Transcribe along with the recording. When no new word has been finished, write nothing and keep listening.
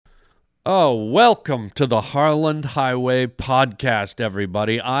Oh, welcome to the Harland Highway podcast,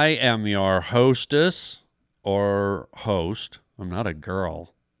 everybody. I am your hostess or host. I'm not a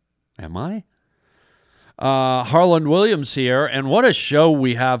girl. Am I? Harland Williams here, and what a show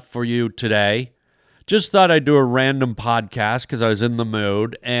we have for you today. Just thought I'd do a random podcast because I was in the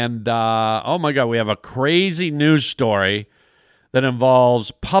mood, and oh my God, we have a crazy news story that involves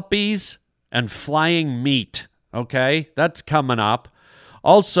puppies and flying meat, okay? That's coming up.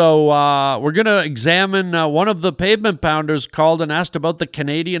 Also, we're going to examine one of the pavement pounders called and asked about the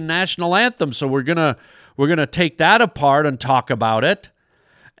Canadian national anthem. So we're gonna take that apart and talk about it.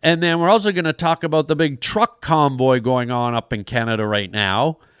 And then we're also going to talk about the big truck convoy going on up in Canada right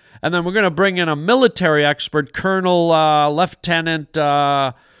now. And then we're going to bring in a military expert, Colonel Lieutenant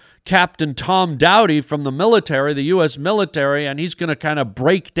Captain Tom Dowdy from the military, the U.S. military, and he's going to kind of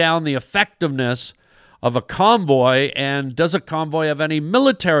break down the effectiveness of a convoy, and does a convoy have any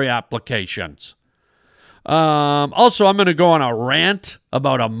military applications? Also, I'm going to go on a rant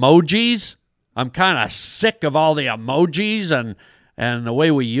about emojis. I'm kind of sick of all the emojis and the way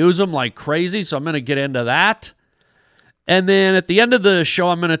we use them like crazy, so I'm going to get into that. And then at the end of the show,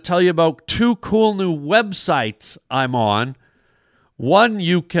 I'm going to tell you about two cool new websites I'm on. One,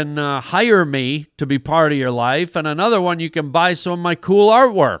 you can hire me to be part of your life, and another one, you can buy some of my cool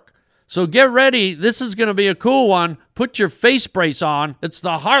artwork. So get ready. This is going to be a cool one. Put your face brace on. It's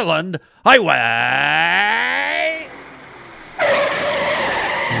the Harland Highway.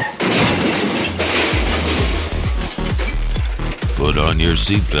 Put on your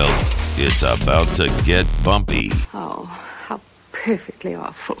seatbelt. It's about to get bumpy. Oh, how perfectly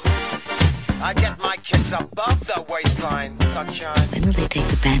awful. I get my kids above the waistline, sunshine. When will they take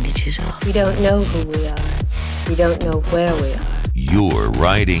the bandages off? We don't know who we are. We don't know where we are. You're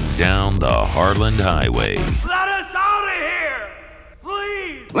riding down the Harland Highway. Let us out of here!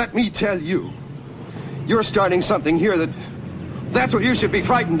 Please! Let me tell you, you're starting something here that's what you should be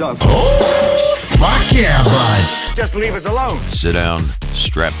frightened of. Oh, fuck yeah, bud. Just leave us alone. Sit down,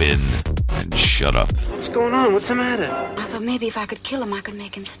 strap in, and shut up. What's going on? What's the matter? I thought maybe if I could kill him, I could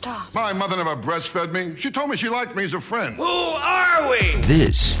make him stop. My mother never breastfed me. She told me she liked me as a friend. Who are we?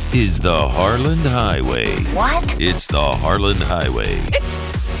 This is the Harland Highway. What? It's the Harland Highway.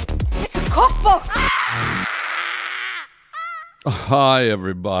 It's a cookbook. Hi,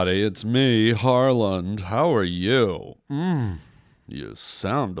 everybody. It's me, Harland. How are you? You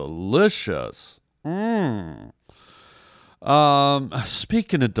sound delicious.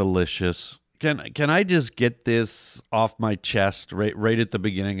 Speaking of delicious, can I just get this off my chest right at the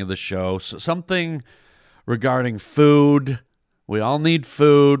beginning of the show? So something regarding food. We all need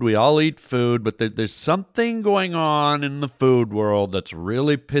food. We all eat food, but there's something going on in the food world that's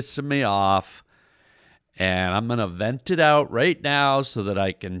really pissing me off. And I'm going to vent it out right now so that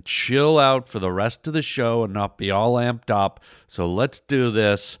I can chill out for the rest of the show and not be all amped up. So let's do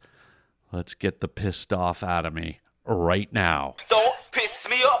this. Let's get the pissed off out of me right now. Don't piss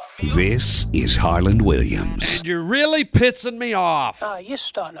me off. This is Harland Williams. And you're really pissing me off. Oh, you're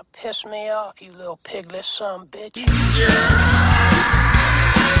starting to piss me off, you little piglet son of a bitch.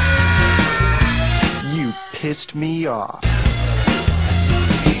 You pissed me off.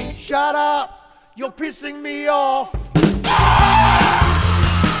 Shut up! You're pissing me off!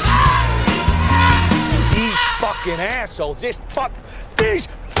 These fucking assholes, these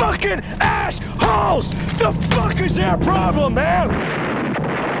fucking assholes! The fuck is their problem, man?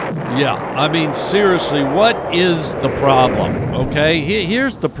 Yeah, I mean, seriously, what is the problem? Okay,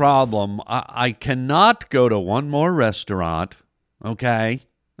 here's the problem. I cannot go to one more restaurant, okay?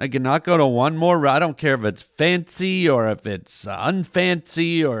 I cannot go to one more. I don't care if it's fancy or if it's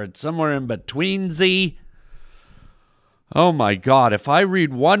unfancy or it's somewhere in betweensy. Oh my God, if I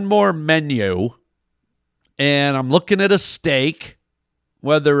read one more menu and I'm looking at a steak,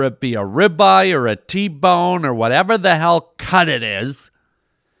 whether it be a ribeye or a T-bone or whatever the hell cut it is,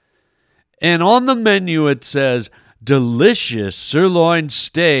 and on the menu it says, delicious sirloin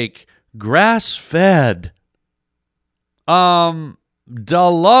steak, grass-fed.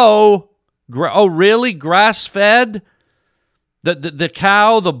 Hello? Oh, really? Grass-fed? The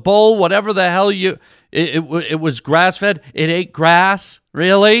cow, the bull, whatever the hell it was grass-fed? It ate grass?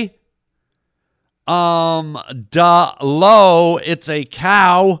 Really? Hello? It's a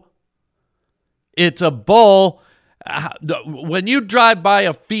cow. It's a bull. When you drive by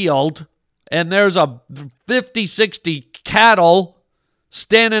a field and there's a 50, 60 cattle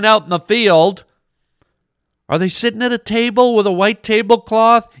standing out in the field, are they sitting at a table with a white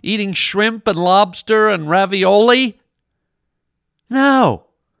tablecloth eating shrimp and lobster and ravioli? No.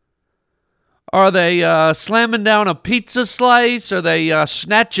 Are they slamming down a pizza slice? Are they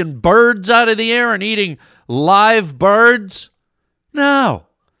snatching birds out of the air and eating live birds? No.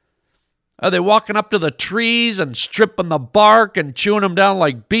 Are they walking up to the trees and stripping the bark and chewing them down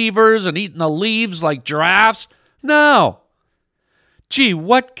like beavers and eating the leaves like giraffes? No. Gee,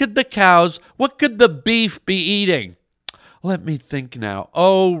 what could the beef be eating? Let me think now.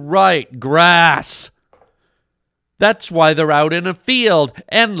 Oh, right, grass. That's why they're out in a field.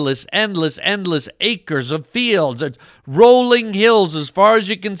 Endless acres of fields. Rolling hills as far as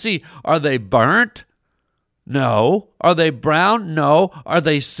you can see. Are they burnt? No. Are they brown? No. Are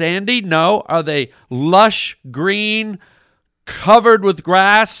they sandy? No. Are they lush, green, covered with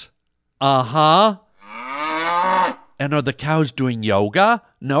grass? Uh-huh. And are the cows doing yoga?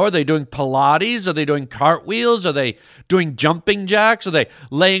 No. Are they doing Pilates? Are they doing cartwheels? Are they doing jumping jacks? Are they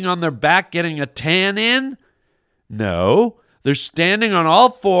laying on their back getting a tan in? No. They're standing on all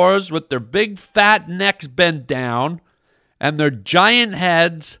fours with their big fat necks bent down and their giant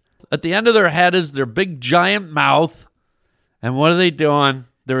heads. At the end of their head is their big giant mouth. And what are they doing?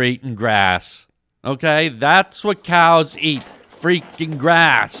 They're eating grass. Okay? That's what cows eat. Freaking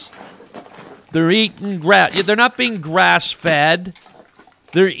grass. They're eating grass. They're not being grass-fed.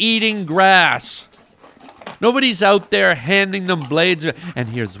 They're eating grass. Nobody's out there handing them blades. And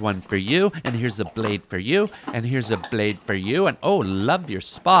here's one for you. And here's a blade for you. And here's a blade for you. And oh, love your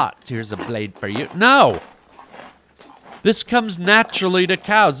spots. Here's a blade for you. No. This comes naturally to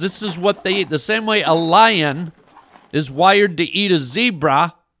cows. This is what they eat. The same way a lion is wired to eat a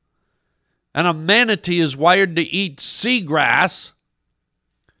zebra. And a manatee is wired to eat seagrass.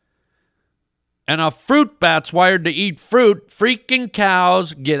 And a fruit bat's wired to eat fruit. Freaking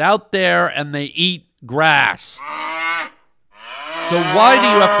cows get out there and they eat grass. So why do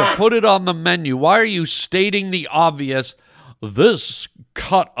you have to put it on the menu? Why are you stating the obvious? This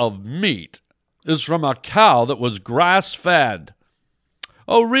cut of meat is from a cow that was grass-fed.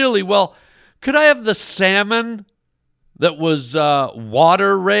 Oh, really? Well, could I have the salmon that was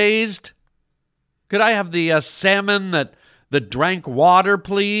water-raised? Could I have the salmon that drank water,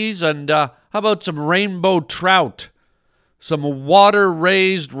 please? And how about some rainbow trout? Some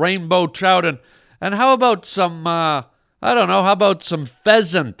water-raised rainbow trout. And how about some, how about some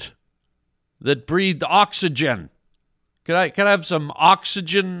pheasant that breathed oxygen? Could I have some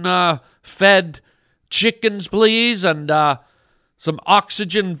oxygen-fed chickens, please? And some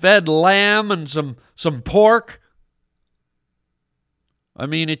oxygen-fed lamb and some pork? I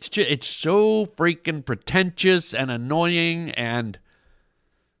mean, it's so freaking pretentious and annoying. And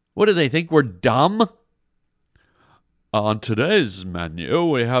what do they think? We're dumb? On today's menu,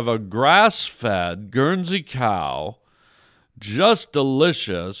 we have a grass-fed Guernsey cow, just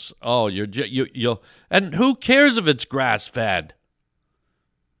delicious. Oh, you'll and who cares if it's grass-fed?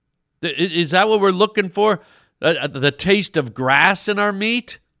 Is that what we're looking for? The taste of grass in our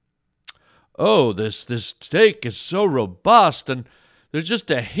meat? Oh, this steak is so robust, and there's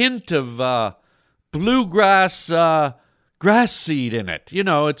just a hint of bluegrass grass seed in it. You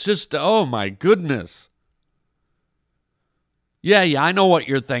know, it's just, oh my goodness. Yeah, I know what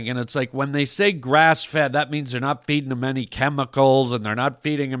you're thinking. It's like when they say grass-fed, that means they're not feeding them any chemicals, and they're not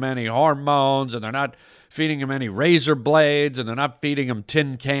feeding them any hormones, and they're not feeding them any razor blades, and they're not feeding them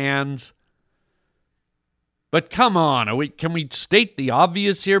tin cans. But come on, can we state the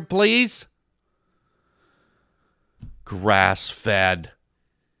obvious here, please? Grass-fed.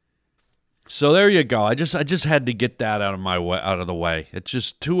 So there you go. I just had to get that out of the way. It's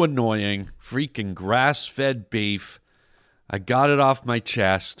just too annoying. Freaking grass-fed beef. I got it off my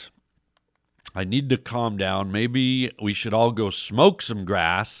chest. I need to calm down. Maybe we should all go smoke some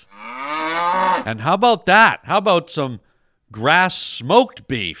grass. And how about that? How about some grass smoked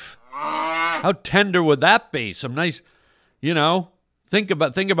beef? How tender would that be? Some nice, think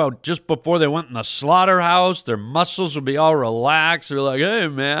about just before they went in the slaughterhouse, their muscles would be all relaxed. They're like, hey,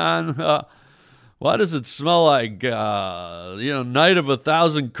 man, why does it smell like, night of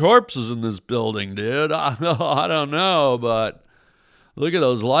 1,000 corpses in this building, dude? I don't know, but look at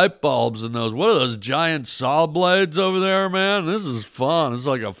those light bulbs and what are those giant saw blades over there, man? This is fun. It's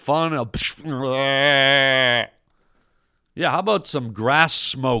like a fun... Yeah, how about some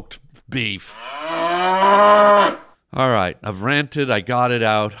grass-smoked beef? All right, I've ranted. I got it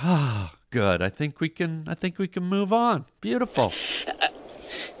out. Good. I think we can move on. Beautiful.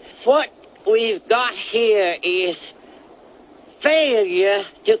 What we've got here is failure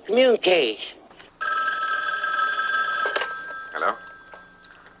to communicate. Hello?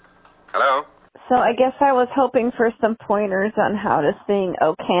 Hello? So I guess I was hoping for some pointers on how to sing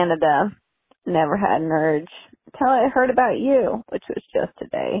 "Oh Canada." Never had an urge until I heard about you, which was just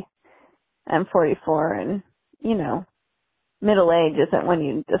today. I'm 44, and, you know, middle age isn't when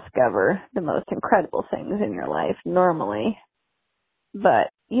you discover the most incredible things in your life normally. But,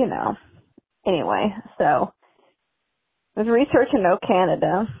 you know, anyway, so I was researching O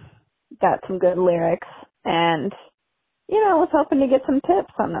Canada, got some good lyrics, and, you know, I was hoping to get some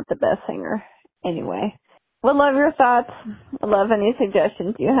tips. I'm not the best singer. Anyway, would love your thoughts. Would love any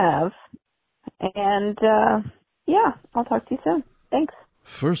suggestions you have. And, yeah, I'll talk to you soon. Thanks.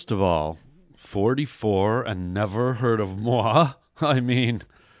 First of all, 44 and never heard of moi? I mean,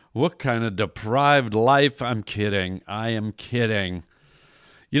 what kind of deprived life? I'm kidding. I am kidding.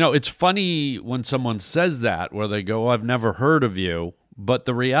 You know, it's funny when someone says that, where they go, I've never heard of you. But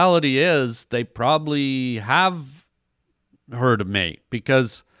the reality is they probably have heard of me,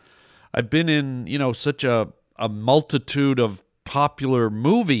 because I've been in, you know, such a multitude of popular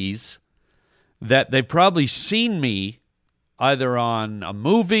movies that they've probably seen me either on a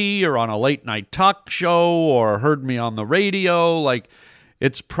movie or on a late night talk show or heard me on the radio. Like,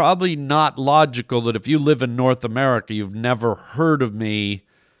 it's probably not logical that if you live in North America, you've never heard of me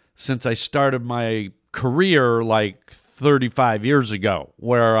since I started my career like 35 years ago,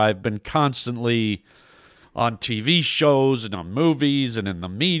 where I've been constantly on TV shows and on movies and in the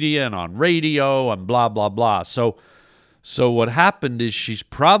media and on radio and blah, blah, blah. So what happened is she's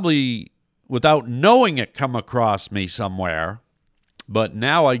probably, without knowing it, come across me somewhere. But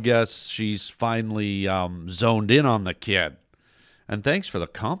now I guess she's finally zoned in on the kid. And thanks for the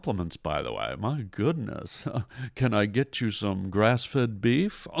compliments, by the way. My goodness. Can I get you some grass-fed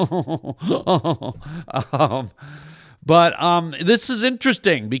beef? But this is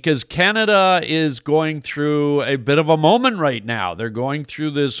interesting because Canada is going through a bit of a moment right now. They're going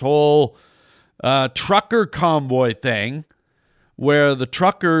through this whole trucker convoy thing, where the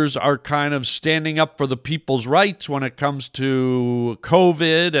truckers are kind of standing up for the people's rights when it comes to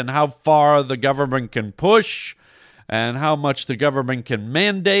COVID and how far the government can push and how much the government can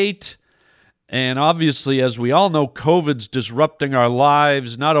mandate. And obviously, as we all know, COVID's disrupting our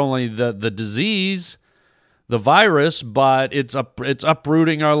lives, not only the disease, the virus, but it's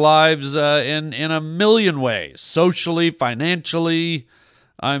uprooting our lives in a million ways, socially, financially,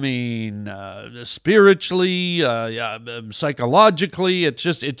 I mean, spiritually, psychologically. It's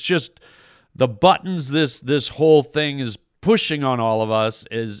just the buttons this whole thing is pushing on all of us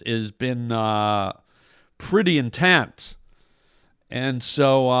is been pretty intense. And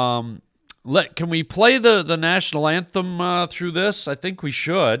so can we play the national anthem through this? I think we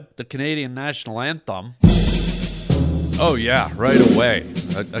should. The Canadian national anthem. Oh, yeah, right away.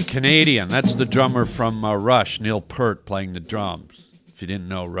 A Canadian. That's the drummer from Rush, Neil Peart, playing the drums. If you didn't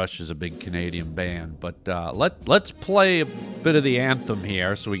know, Rush is a big Canadian band. But let's play a bit of the anthem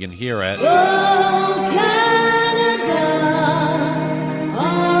here so we can hear it. Oh, Canada,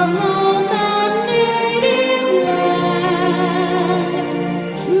 our home and native land,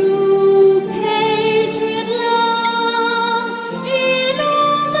 true patriot love in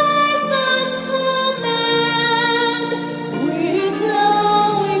all thy sons command. With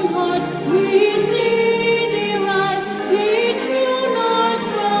glowing hearts we see thee rise, be true nor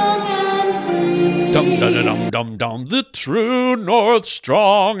strong and free. Dum dum dum dum dum. The true north,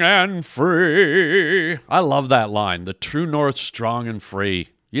 strong and free. I love that line. The true north, strong and free.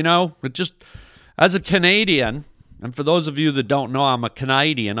 You know, it just, as a Canadian, and for those of you that don't know, I'm a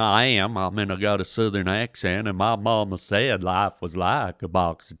Canadian. I got a southern accent, and my mama said life was like a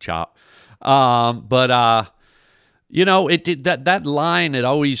box of chop. You know, that line, it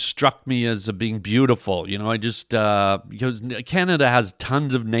always struck me as being beautiful. You know, I just, because Canada has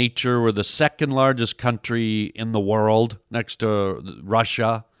tons of nature. We're the second largest country in the world next to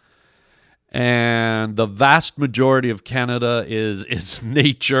Russia. And the vast majority of Canada is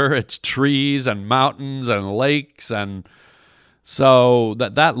nature. It's trees and mountains and lakes. And so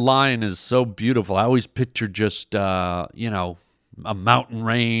that line is so beautiful. I always picture just, you know, a mountain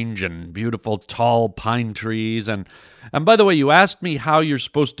range and beautiful tall pine trees. And by the way, you asked me how you're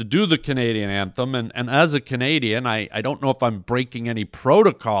supposed to do the Canadian anthem. And as a Canadian, I don't know if I'm breaking any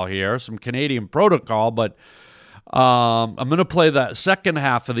protocol here, some Canadian protocol, but I'm going to play that second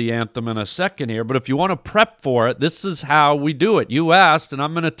half of the anthem in a second here. But if you want to prep for it, this is how we do it. You asked, and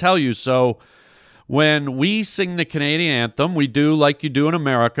I'm going to tell you. So when we sing the Canadian anthem, we do like you do in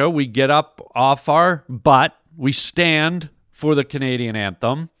America. We get up off our butt. We stand for the Canadian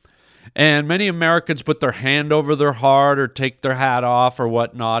anthem. And many Americans put their hand over their heart or take their hat off or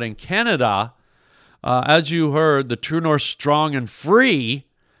whatnot. In Canada, as you heard, the true north, strong and free,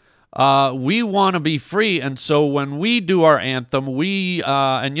 we want to be free. And so when we do our anthem, we,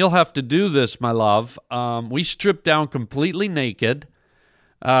 and you'll have to do this, my love, we strip down completely naked.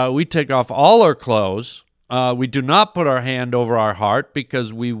 We take off all our clothes. We do not put our hand over our heart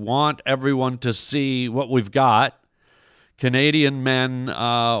because we want everyone to see what we've got. Canadian men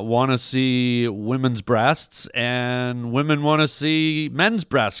want to see women's breasts, and women want to see men's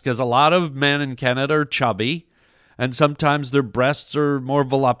breasts because a lot of men in Canada are chubby, and sometimes their breasts are more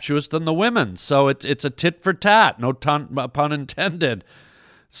voluptuous than the women. So it's a tit for tat, no pun intended.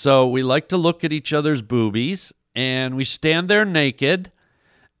 So we like to look at each other's boobies, and we stand there naked,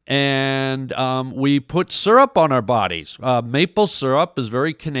 and we put syrup on our bodies. Maple syrup is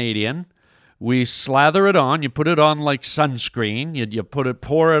very Canadian. We slather it on. You put it on like sunscreen. You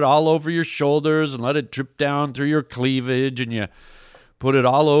pour it all over your shoulders and let it drip down through your cleavage, and you put it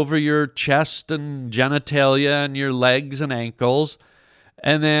all over your chest and genitalia and your legs and ankles.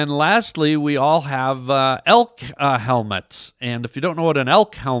 And then lastly, we all have elk helmets. And if you don't know what an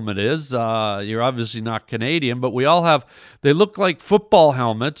elk helmet is, you're obviously not Canadian, but we all have, they look like football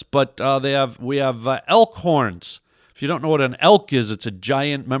helmets, but we have elk horns. If you don't know what an elk is, it's a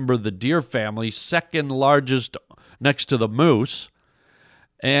giant member of the deer family, second largest next to the moose.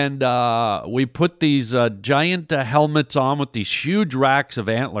 And we put these giant helmets on with these huge racks of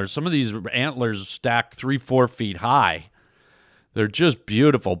antlers. Some of these antlers stack 3-4 feet high. They're just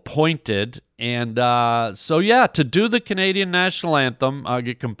beautiful, pointed. And to do the Canadian national anthem,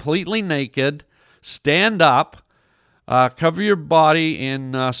 get completely naked, stand up, cover your body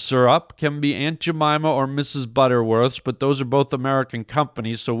in syrup. Can be Aunt Jemima or Mrs. Butterworth's, but those are both American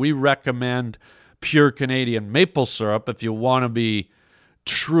companies, so we recommend pure Canadian maple syrup if you want to be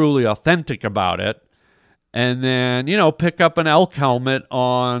truly authentic about it. And then, pick up an elk helmet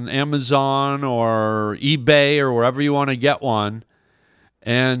on Amazon or eBay or wherever you want to get one,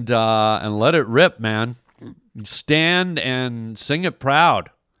 and let it rip, man. Stand and sing it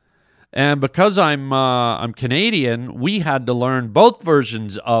proud. And because I'm Canadian, we had to learn both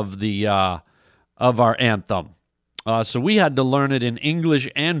versions of the of our anthem. So we had to learn it in English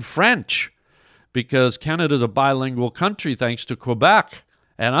and French because Canada's a bilingual country thanks to Quebec.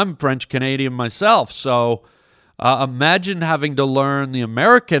 And I'm French Canadian myself. So imagine having to learn the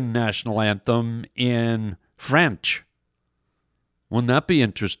American national anthem in French. Wouldn't that be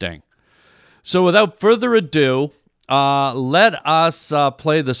interesting? So without further ado, let us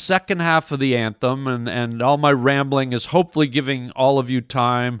play the second half of the anthem, and all my rambling is hopefully giving all of you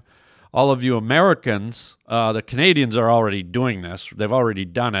time, all of you Americans. The Canadians are already doing this. They've already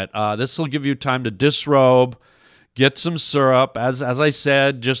done it. This will give you time to disrobe, get some syrup. As I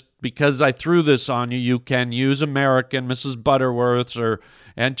said, just because I threw this on you, you can use American, Mrs. Butterworth's or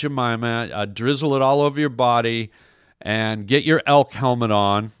Aunt Jemima, drizzle it all over your body, and get your elk helmet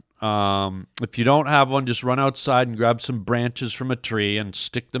on. If you don't have one, just run outside and grab some branches from a tree and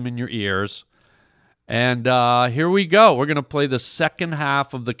stick them in your ears. And here we go. We're going to play the second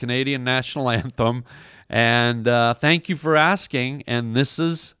half of the Canadian national anthem. And thank you for asking. And this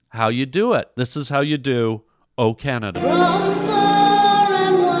is how you do it. This is how you do O Canada. From far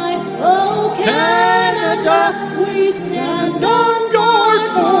and wide, O Canada, we stand on guard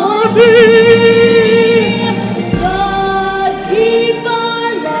for thee. God, keep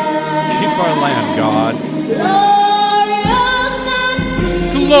our land. Keep our land, God.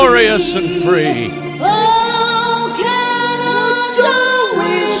 Glorious and Glorious and free. O Canada,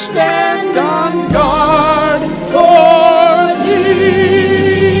 we Stand on guard for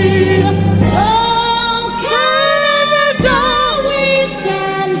thee. O Canada, we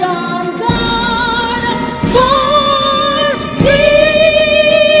stand on guard for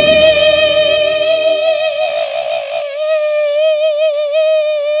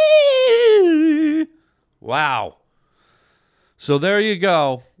thee. Wow. So there you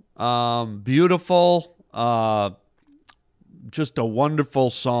go. Beautiful. Just a wonderful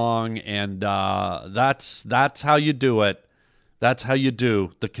song, and that's how you do it. That's how you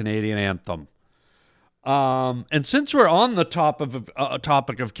do the Canadian anthem. And since we're on the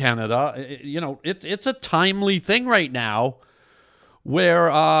topic of Canada, it's a timely thing right now. Where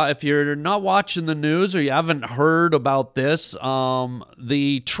if you're not watching the news or you haven't heard about this,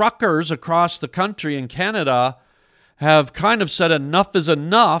 the truckers across the country in Canada have kind of said enough is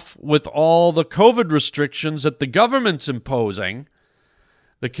enough with all the COVID restrictions that the government's imposing,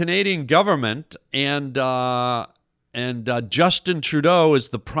 the Canadian government, and Justin Trudeau is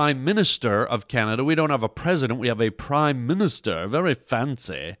the Prime Minister of Canada. We don't have a president, we have a Prime Minister, very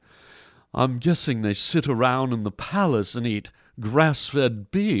fancy. I'm guessing they sit around in the palace and eat grass-fed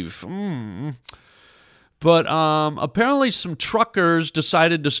beef. But apparently some truckers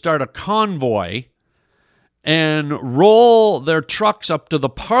decided to start a convoy. and roll their trucks up to the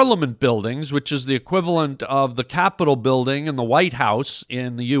Parliament buildings, which is the equivalent of the Capitol building and the White House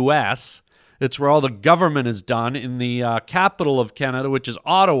in the U.S. It's where all the government is done, in the capital of Canada, which is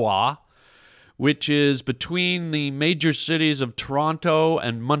Ottawa, which is between the major cities of Toronto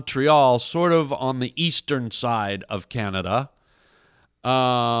and Montreal, sort of on the eastern side of Canada,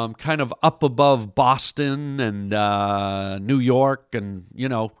 kind of up above Boston and New York and,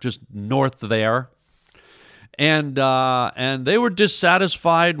 just north there. And they were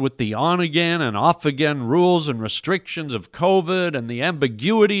dissatisfied with the on-again and off-again rules and restrictions of COVID and the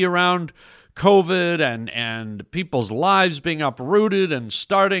ambiguity around COVID and people's lives being uprooted and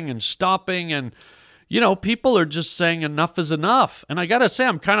starting and stopping. And, people are just saying enough is enough. And I got to say,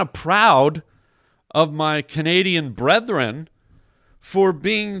 I'm kind of proud of my Canadian brethren for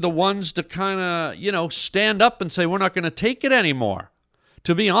being the ones to kind of, stand up and say, we're not going to take it anymore.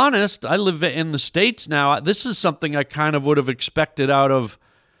 To be honest, I live in the States now. This is something I kind of would have expected out of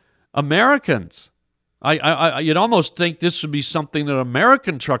Americans. You'd almost think this would be something that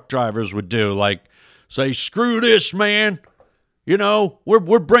American truck drivers would do, like say, screw this, man.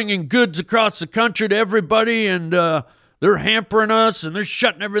 We're bringing goods across the country to everybody, and they're hampering us, and they're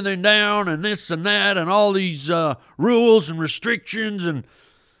shutting everything down, and this and that, and all these rules and restrictions, and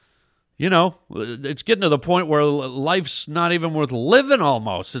it's getting to the point where life's not even worth living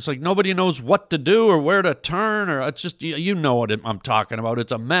almost. It's like nobody knows what to do or where to turn, or it's just, you know what I'm talking about.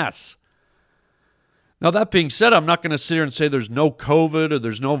 It's a mess. Now, that being said, I'm not going to sit here and say there's no COVID or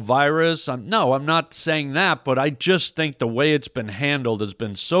there's no virus. I'm not saying that, but I just think the way it's been handled has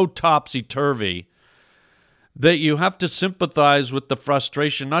been so topsy-turvy that you have to sympathize with the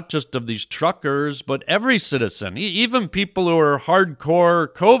frustration, not just of these truckers, but every citizen, even people who are hardcore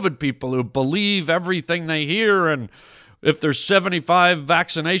COVID people who believe everything they hear, and if there's 75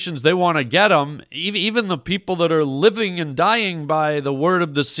 vaccinations, they want to get them. Even the people that are living and dying by the word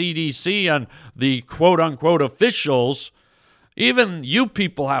of the CDC and the quote-unquote officials, even you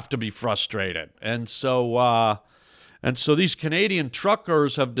people have to be frustrated. And so these Canadian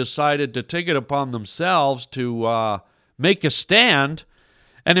truckers have decided to take it upon themselves to make a stand.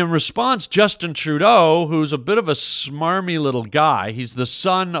 And in response, Justin Trudeau, who's a bit of a smarmy little guy, he's the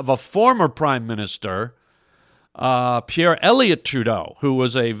son of a former prime minister, Pierre Elliott Trudeau, who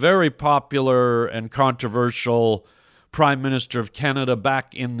was a very popular and controversial prime minister of Canada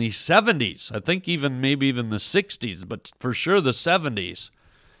back in the 70s. I think maybe even the 60s, but for sure the 70s.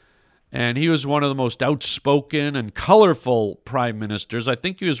 And he was one of the most outspoken and colorful prime ministers. I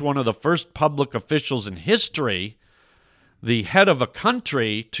think he was one of the first public officials in history, the head of a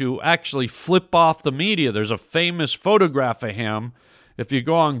country, to actually flip off the media. There's a famous photograph of him. If you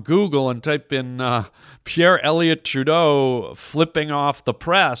go on Google and type in Pierre Elliott Trudeau flipping off the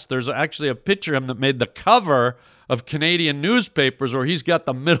press, there's actually a picture of him that made the cover of Canadian newspapers where he's got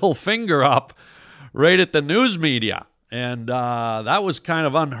the middle finger up right at the news media. And that was kind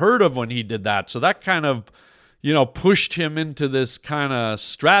of unheard of when he did that. So that kind of, pushed him into this kind of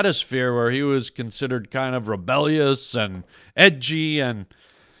stratosphere where he was considered kind of rebellious and edgy. And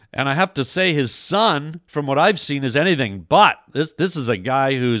I have to say his son, from what I've seen, is anything but. This is a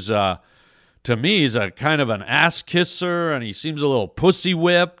guy who's, to me, he's a kind of an ass kisser, and he seems a little pussy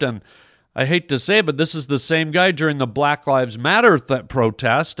whipped. And I hate to say it, but this is the same guy during the Black Lives Matter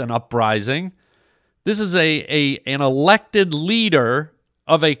protest and uprising. This is an elected leader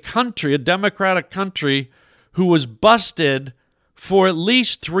of a country, a democratic country, who was busted for at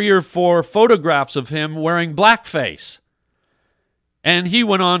least 3 or 4 photographs of him wearing blackface. And he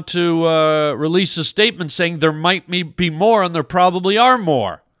went on to release a statement saying there might be more, and there probably are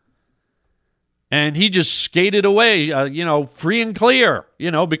more. And he just skated away, free and clear,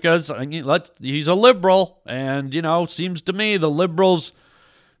 because he's a liberal. And, seems to me the liberals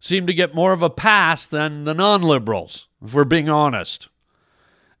seem to get more of a pass than the non-liberals, if we're being honest.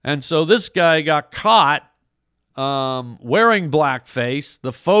 And so this guy got caught wearing blackface.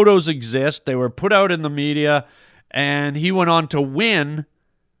 The photos exist. They were put out in the media, and he went on to win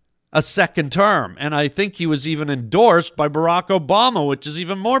a second term. And I think he was even endorsed by Barack Obama, which is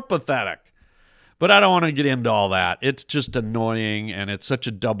even more pathetic. But I don't want to get into all that. It's just annoying, and it's such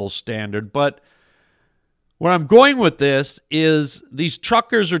a double standard. But where I'm going with this is these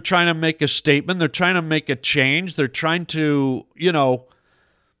truckers are trying to make a statement. They're trying to make a change. They're trying to,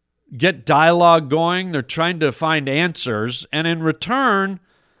 get dialogue going. They're trying to find answers. And in return,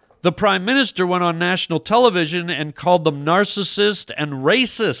 the prime minister went on national television and called them narcissists and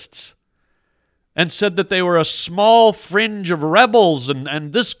racists and said that they were a small fringe of rebels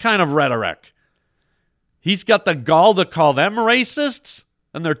and this kind of rhetoric. He's got the gall to call them racists?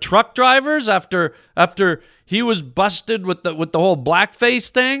 And they're truck drivers after he was busted with the whole blackface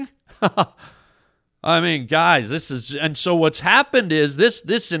thing? I mean, guys, and so what's happened is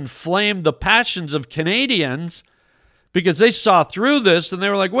this inflamed the passions of Canadians because they saw through this and they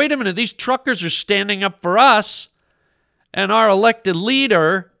were like, wait a minute, these truckers are standing up for us, and our elected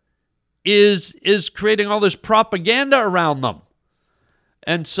leader is creating all this propaganda around them.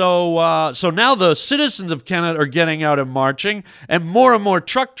 And so now the citizens of Canada are getting out and marching, and more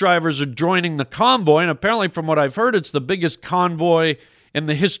truck drivers are joining the convoy, and apparently from what I've heard, it's the biggest convoy in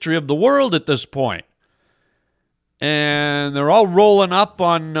the history of the world at this point. And they're all rolling up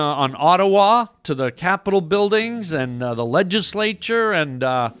on Ottawa to the Capitol buildings and the legislature, and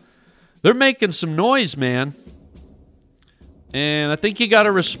they're making some noise, man. And I think you got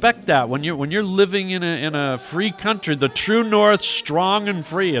to respect that when you're living in a free country, the true North, strong and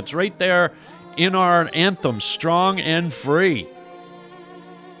free. It's right there in our anthem, strong and free.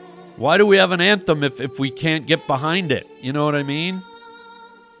 Why do we have an anthem if we can't get behind it? You know what I mean?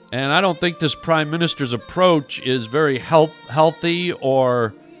 And I don't think this prime minister's approach is very healthy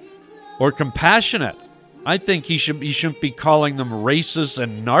or compassionate. I think he shouldn't be calling them racist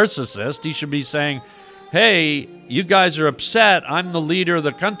and narcissist. He should be saying, hey, you guys are upset. I'm the leader of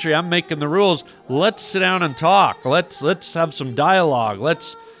the country. I'm making the rules. Let's sit down and talk. Let's have some dialogue.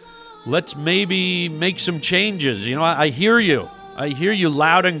 Let's maybe make some changes. You know, I hear you. I hear you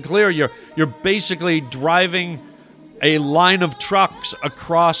loud and clear. You're basically driving a line of trucks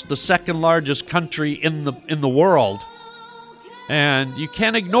across the second largest country in the world, and you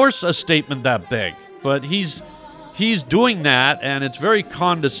can't ignore a statement that big. But he's doing that, and it's very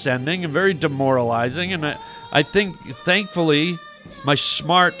condescending and very demoralizing. And I think, thankfully, my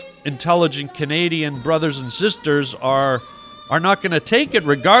smart, intelligent Canadian brothers and sisters are not going to take it,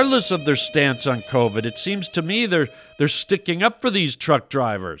 regardless of their stance on COVID. It seems to me they're sticking up for these truck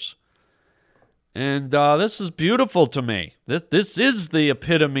drivers. And this is beautiful to me. This is the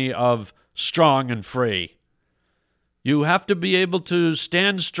epitome of strong and free. You have to be able to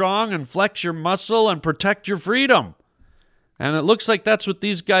stand strong and flex your muscle and protect your freedom. And it looks like that's what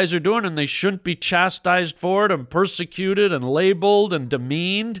these guys are doing, and they shouldn't be chastised for it and persecuted and labeled and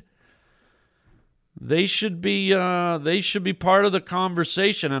demeaned. They should be part of the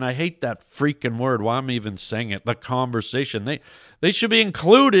conversation, and I hate that freaking word. Why am I even saying it? The conversation. They should be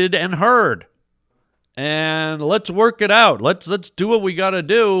included and heard. And let's work it out. Let's do what we got to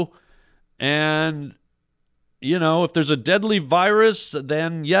do. And, you know, if there's a deadly virus,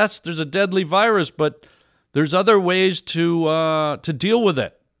 then yes, there's a deadly virus, but there's other ways to deal with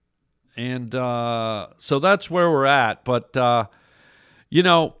it. And so that's where we're at. But, you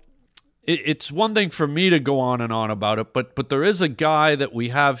know, it's one thing for me to go on and on about it, but there is a guy that we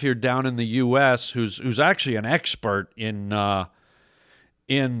have here down in the U.S. who's actually an expert in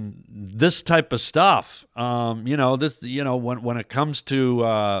this type of stuff. When it comes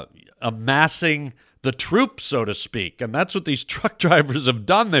to amassing the troops, so to speak. And that's what these truck drivers have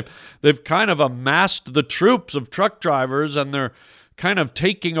done. They've kind of amassed the troops of truck drivers, and they're kind of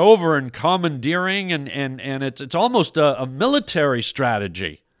taking over and commandeering, and it's almost a military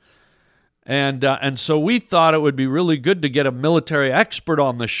strategy. And so we thought it would be really good to get a military expert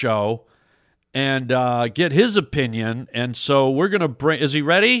on the show and get his opinion. And so we're going to bring... Is he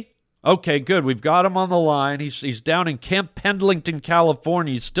ready? Okay, good. We've got him on the line. He's down in Camp Pendleton,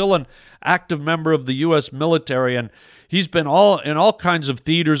 California. He's still an active member of the U.S. military, and he's been in all kinds of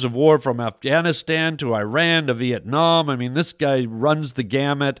theaters of war, from Afghanistan to Iran to Vietnam. I mean, this guy runs the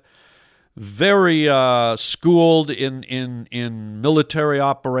gamut. Very schooled in military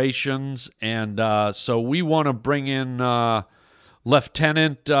operations, and so we want to bring in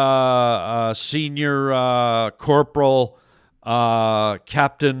Lieutenant, Senior Corporal,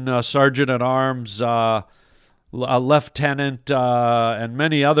 Captain, Sergeant at Arms, Lieutenant, and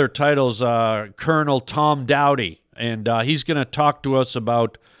many other titles, Colonel Tom Dowdy, and he's going to talk to us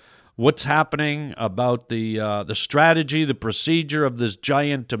about what's happening, about the strategy, the procedure of this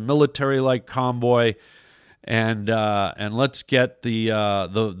giant military-like convoy, and let's get the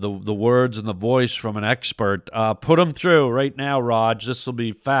words and the voice from an expert. Put them through right now, Raj. This will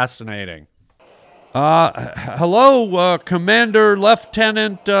be fascinating. Hello, Commander,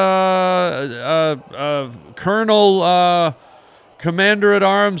 Lieutenant, Colonel, Commander at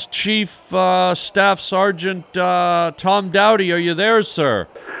Arms, Chief Staff Sergeant Tom Dowdy. Are you there, sir?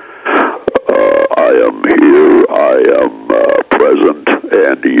 I am here. I am present,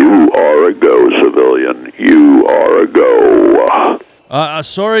 and you are a go, civilian. You are a go.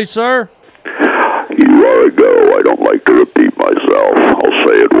 Sorry, sir? You are a go. I don't like to repeat myself. I'll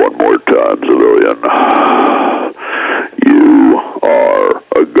say it one more time, civilian. You are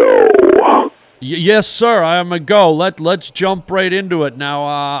Yes, sir. I am a go. Let's jump right into it. Now,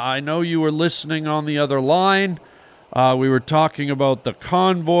 I know you were listening on the other line. We were talking about the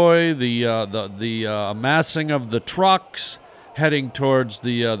convoy, the amassing of the trucks heading towards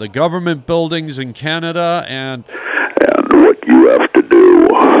the government buildings in Canada, and what you have to do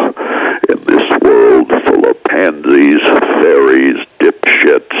in this world full of pansies, fairies,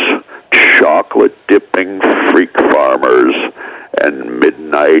 dipshits, chocolate dipping freak farmers, and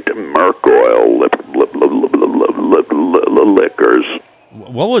midnight Merc oil liquors.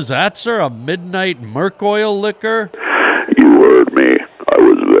 What was that, sir? A midnight Merc oil liquor? You heard me. I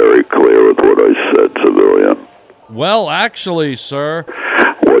was very clear with what I said, civilian. Well, actually, sir,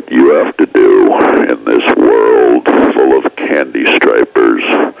 what you have to do in this world full of candy stripers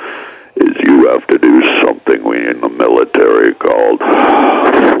is you have to do something we in the military called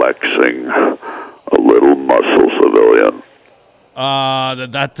flexing a little muscle, civilian.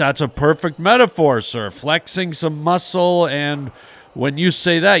 That's a perfect metaphor, sir. Flexing some muscle, and when you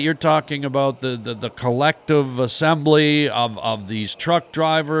say that, you're talking about the collective assembly of these truck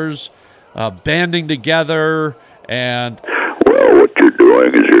drivers banding together and... Well, what you're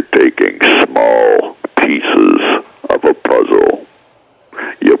doing is you're taking small pieces of a puzzle.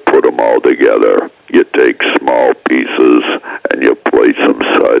 You put them all together. You take small pieces and you place them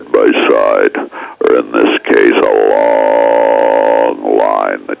side by side, or in this case, a long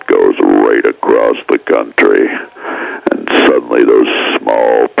line that goes right across the country. And suddenly those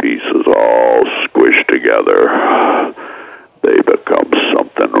small pieces all squish together. They become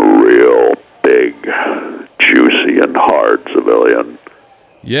something real big, juicy, and hard, civilian.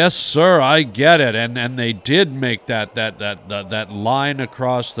 Yes, sir, I get it. And they did make that line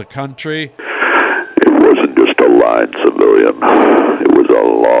across the country. It wasn't just a line, civilian. It was a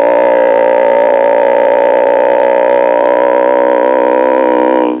long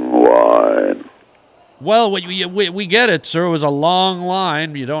line. Well, we get it, sir. It was a long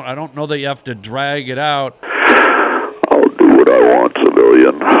line. I don't know that you have to drag it out. I'll do what I want,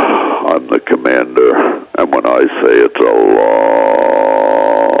 civilian. I'm the commander, and when I say it's a long...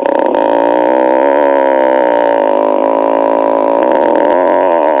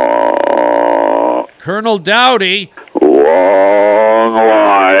 Colonel Dowdy! Long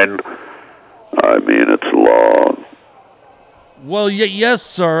line. I mean, it's long. Well, yes,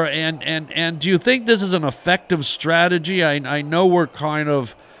 sir. And do you think this is an effective strategy? I know we're kind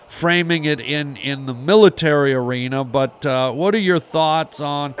of framing it in the military arena, but what are your thoughts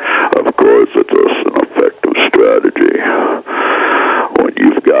on... Of course, it's an effective strategy. When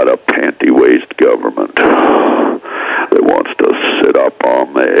you've got a panty-waist government that wants to sit up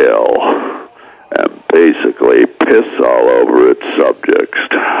on the hill and basically piss all over its subjects,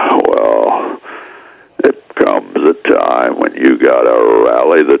 well, it comes a time when you gotta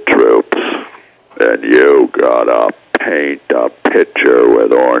rally the troops and you gotta paint a picture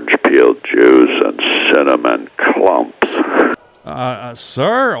with orange peel juice and cinnamon clumps.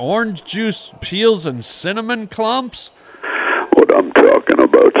 Sir, orange juice peels and cinnamon clumps? What I'm talking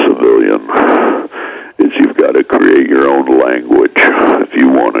about, civilian, is you've got to create your own language if you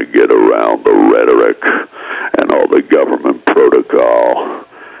want to get around the rhetoric and all the government protocol.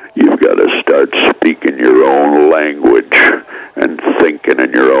 You've got to start speaking your own language and thinking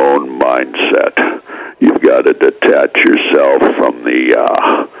in your own mindset. You've got to detach yourself from the,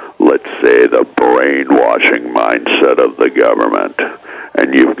 let's say, the brainwashing mindset of the government.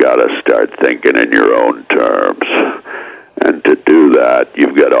 And you've got to start thinking in your own terms. And to do that,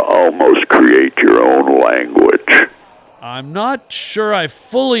 you've got to almost create your own language. I'm not sure I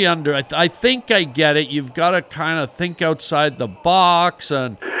fully I think I get it. You've got to kind of think outside the box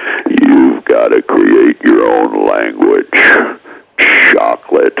and... You've got to create your own language.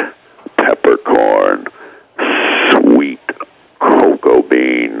 Chocolate, peppercorn, sweet cocoa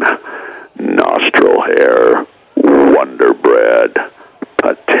bean, nostril hair, Wonder Bread,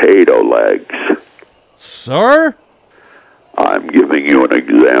 potato legs. Sir? I'm giving you an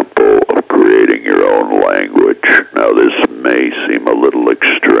example of creating your own language. Now, this may seem a little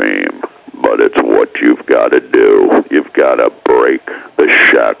extreme, but it's what you've got to do. You've got to break the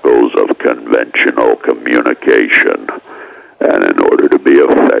shackles of conventional communication. And in order to be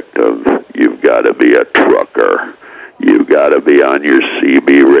effective, you've got to be a trucker. You've got to be on your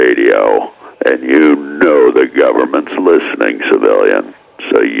CB radio. And you know the government's listening, civilian.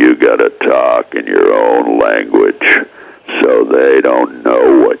 So you got to talk in your own language so they don't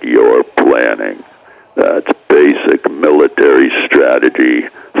know what you're planning. That's basic military strategy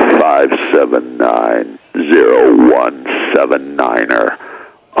 5790179er.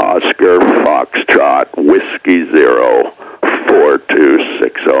 Oscar Foxtrot Whiskey 0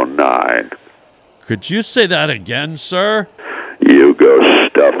 42609. Could you say that again, sir? You go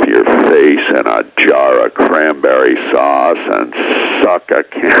stuff your face in a jar of cranberry sauce and suck a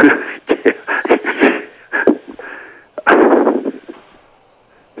can.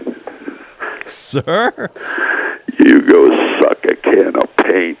 Sir? You go suck a can of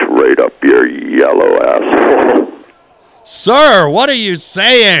paint right up your yellow asshole. Sir, what are you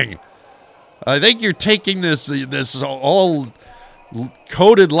saying? I think you're taking this all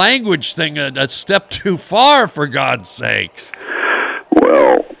coded language thing a step too far, for God's sakes.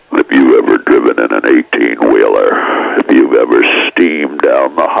 Well, if you've ever driven in an 18-wheeler, if you've ever steamed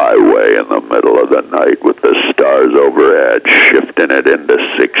down the highway in the middle of the night with the stars overhead, shifting it into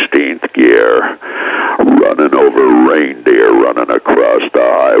 16th gear, running over reindeer, running across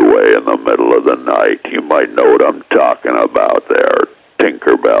the highway in the middle of the night, you might know what I'm talking about there,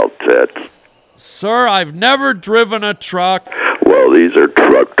 Tinkerbell tits. Sir, I've never driven a truck. Well, these are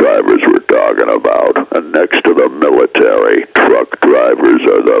truck drivers we're talking about. And next to the military, truck drivers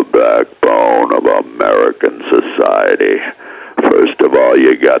are the backbone of American society. First of all,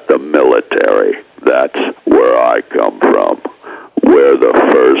 you got the military. That's where I come from. We're the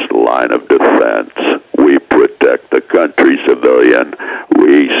first line of defense. We protect the country, civilian.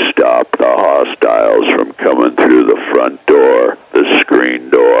 We stop the hostiles from coming through the front door, the screen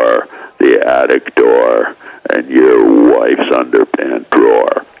door, the attic door, and your wife's underpant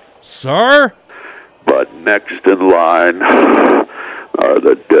drawer. Sir? But next in line are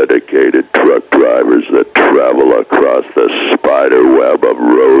the dedicated truck drivers that travel across the spider web of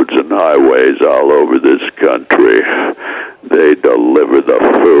roads and highways all over this country. They deliver the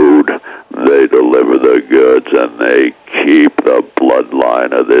food, they deliver the goods, and they keep the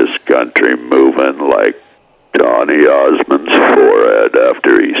bloodline of this country moving like Donny Osmond's forehead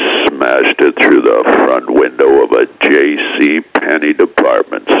after he smashed it through the front window of a J.C. Penney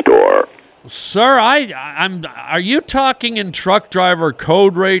department store. Sir, are you talking in truck driver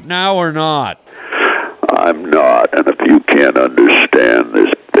code right now or not? I'm not, and if you can't understand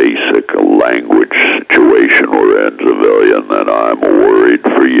this basic language situation we're in, civilian, then I'm worried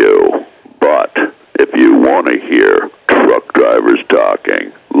for you. But if you want to hear truck drivers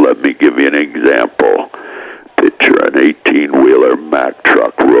talking, let me give you an example. Picture an 18-wheeler Mack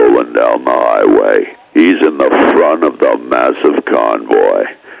truck rolling down the highway. He's in the front of the massive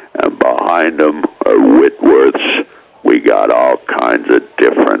convoy, and behind him are Whitworths. We got all kinds of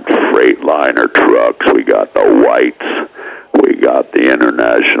different Freightliner trucks. We got the Whites. We got the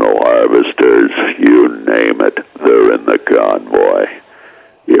International Harvesters. You name it, they're in the convoy.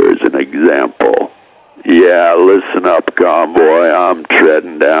 Here's an example. Yeah, listen up, convoy. I'm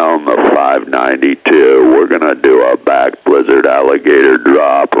treading down the 592. We're going to do a back blizzard alligator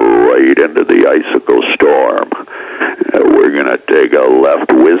drop right into the icicle storm. We're going to take a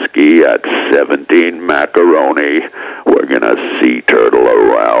left whiskey at 17 macaroni. We're going to sea turtle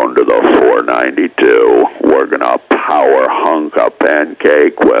around to the 492. We're going to power hunk a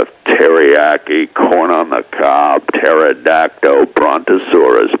pancake with teriyaki, corn on the cob, pterodactyl,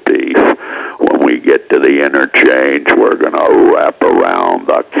 brontosaurus beef. When we get to the interchange, we're going to wrap around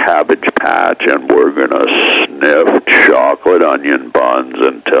the Cabbage Patch and we're going to sniff chocolate onion buns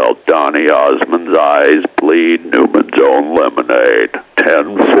until Donny Osmond's eyes bleed Newman's Own lemonade.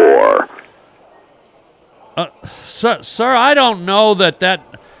 10-4. Sir, I don't know that...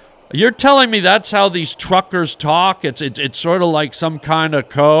 You're telling me that's how these truckers talk? It's sort of like some kind of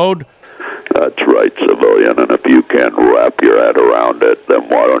code? That's right, civilian, and if you can't wrap your head around it, then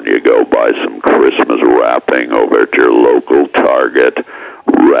why don't you go buy some Christmas wrapping over at your local Target,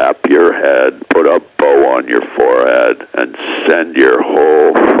 wrap your head, put a bow on your forehead, and send your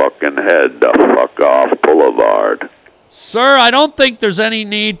whole fucking head to fuck off Boulevard. Sir, I don't think there's any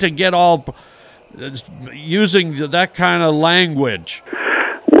need to get all using that kind of language.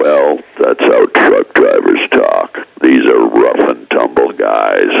 Well, that's how truck drivers talk. These are rough and tumble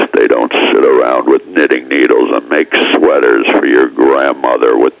guys. They don't sit around with knitting needles and make sweaters for your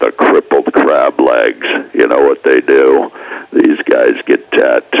grandmother with the crippled crab legs. You know what they do? These guys get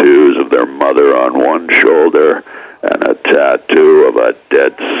tattoos of their mother on one shoulder and a tattoo of a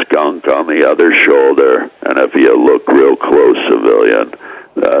dead skunk on the other shoulder. And if you look real close, civilian,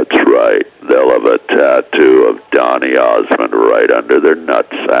 that's right, they'll have a tattoo of Donny Osmond right under their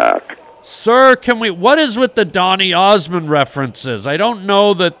nutsack. Sir, what is with the Donny Osmond references? I don't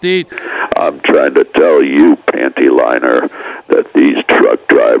know that I'm trying to tell you, panty liner, that these truck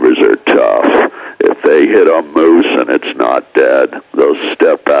drivers are tough. If they hit a moose and it's not dead, they'll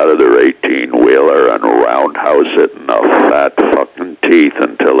step out of their 18-wheeler and roundhouse it in the fat fucking teeth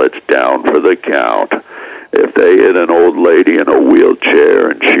until it's down for the count. If they hit an old lady in a wheelchair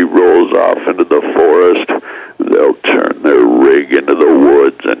and she rolls off into the forest, they'll turn their rig into the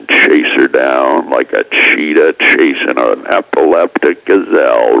woods and chase her down like a cheetah chasing an epileptic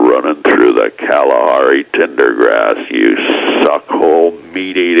gazelle running through the Kalahari tindergrass, you suckhole,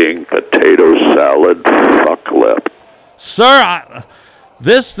 meat-eating, potato salad fucklip. Sir,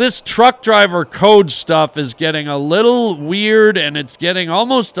 this truck driver code stuff is getting a little weird, and it's getting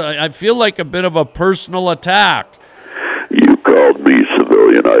almost, I feel like a bit of a personal attack. You called me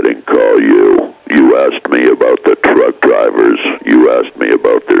civilian, I didn't call you. You asked me about the truck drivers, you asked me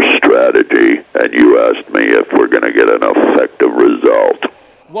about their strategy, and you asked me if we're going to get an effective result.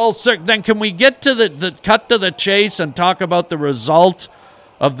 Well, sir, then can we get to the cut to the chase and talk about the result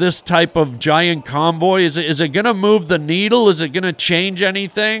of this type of giant convoy? Is it going to move the needle? Is it going to change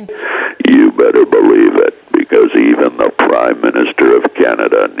anything? You better believe it, because even the Prime Minister of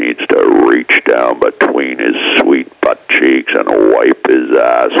Canada needs to reach down between his sweet butt cheeks and wipe his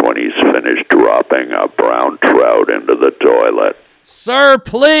ass when he's finished dropping a brown trout into the toilet. Sir,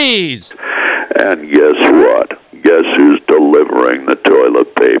 please! And guess what? Guess who's delivering the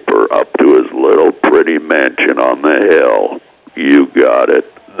toilet paper up to his little pretty mansion on the hill? You got it.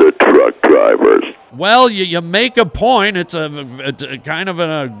 The truck drivers. Well, you make a point. It's a kind of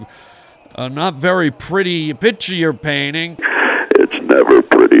a not very pretty picture you're painting. It's never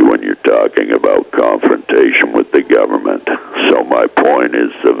pretty when you're talking about confrontation with the government. So my point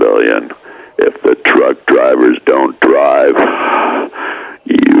is, civilian, if the truck drivers don't drive,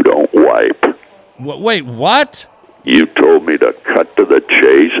 you don't wipe. Wait, what? You told me to cut to the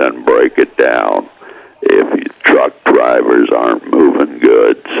chase and break it down. If truck drivers aren't moving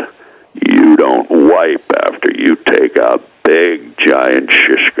goods, you don't wipe after you take a big, giant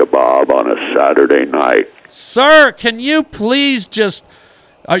shish kebab on a Saturday night. Sir, can you please just...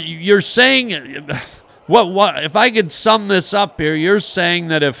 you're saying... What? If I could sum this up here, you're saying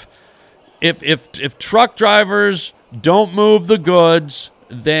that if truck drivers don't move the goods,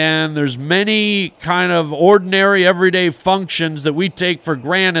 then there's many kind of ordinary, everyday functions that we take for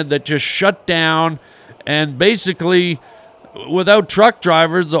granted that just shut down. And basically, without truck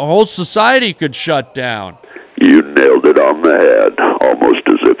drivers, the whole society could shut down. You nailed it on the head, almost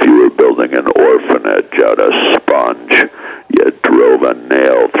as if you were building an orphanage out of sponge. You drove a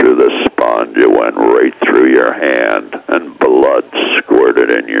nail through the sponge, it went right through your hand, and blood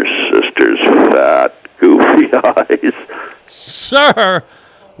squirted in your sister's fat, goofy eyes. Sir,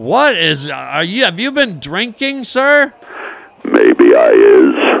 what is... have you been drinking, sir? Maybe I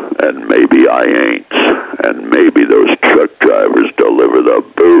is, and maybe I ain't. And maybe those truck drivers deliver the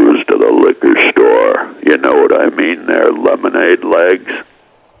booze to the liquor store. You know what I mean there, lemonade legs?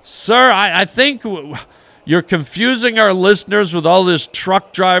 Sir, I think you're confusing our listeners with all this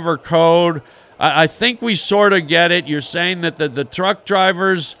truck driver code. I think we sort of get it. You're saying that the truck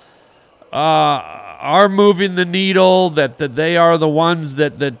drivers are moving the needle, that they are the ones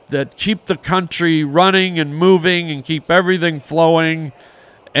that keep the country running and moving and keep everything flowing,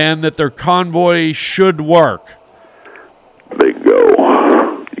 and that their convoy should work.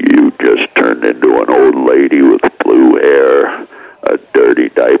 Bingo. You just turned into an old lady with blue hair, a dirty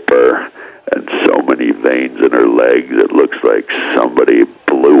diaper, and so many veins in her legs it looks like somebody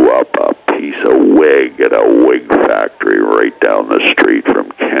blew up a piece of wig at a wig factory right down the street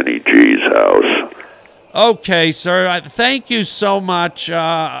from Kenny G's house. Okay, sir. Thank you so much.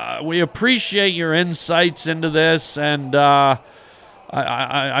 We appreciate your insights into this, and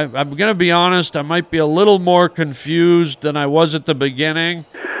I'm going to be honest, I might be a little more confused than I was at the beginning.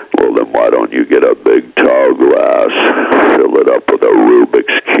 Well, then why don't you get a big tall glass, fill it up with a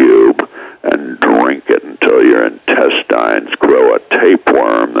Rubik's Cube, and drink it until your intestines grow a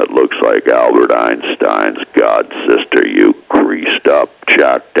tapeworm that looks like Albert Einstein's god sister, you greased up,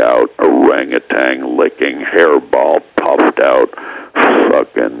 jacked out, orangutan licking, hairball puffed out,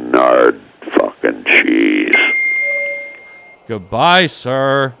 fucking nard, fucking cheese. Goodbye,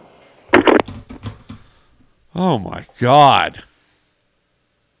 sir. Oh, my God.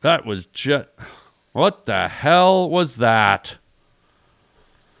 That was just... What the hell was that?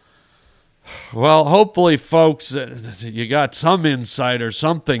 Well, hopefully, folks, you got some insight or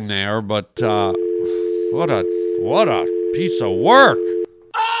something there, but what a piece of work.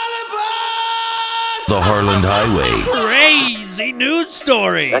 The Harland Highway. Crazy news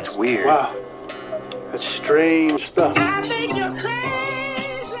stories. That's weird. Wow. That's strange stuff.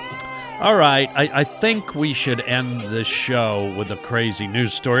 All right, I think we should end this show with a crazy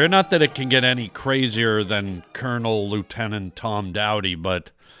news story. Not that it can get any crazier than Colonel Lieutenant Tom Dowdy,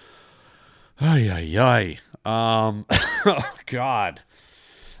 but... Oh, God.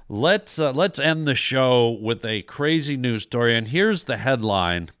 Let's end the show with a crazy news story, and here's the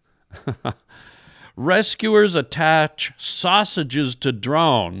headline. Rescuers attach sausages to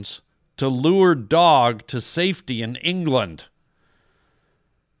drones to lure dog to safety in England.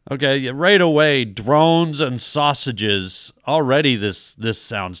 Okay, right away, drones and sausages. Already this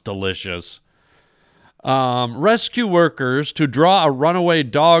sounds delicious. Rescue workers to draw a runaway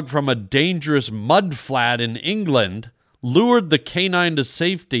dog from a dangerous mudflat in England lured the canine to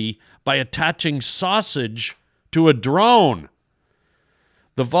safety by attaching sausage to a drone.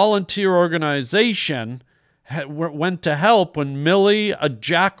 The volunteer organization went to help when Millie, a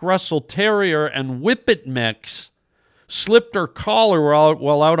Jack Russell Terrier and Whippet mix, slipped her collar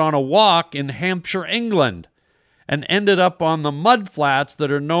while out on a walk in Hampshire, England, and ended up on the mudflats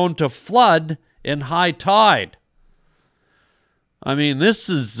that are known to flood in high tide. I mean, this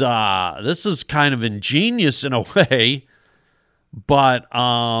is kind of ingenious in a way, but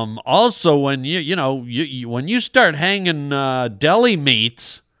also when when you start hanging deli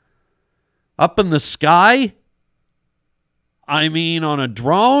meats up in the sky, I mean, on a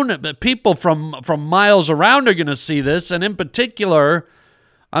drone, people from miles around are going to see this, and in particular,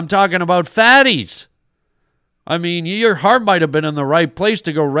 I'm talking about fatties. I mean, your heart might have been in the right place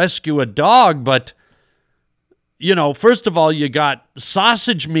to go rescue a dog, but, first of all, you got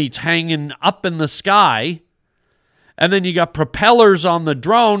sausage meats hanging up in the sky, and then you got propellers on the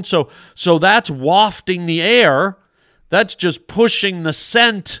drone, so that's wafting the air. That's just pushing the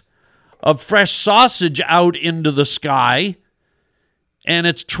scent of fresh sausage out into the sky, and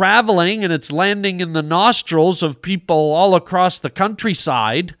it's traveling and it's landing in the nostrils of people all across the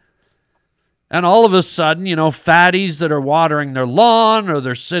countryside. And all of a sudden, fatties that are watering their lawn, or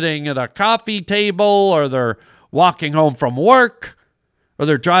they're sitting at a coffee table, or they're walking home from work, or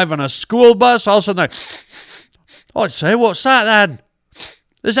they're driving a school bus, all of a sudden they're, oh, say, what's that then?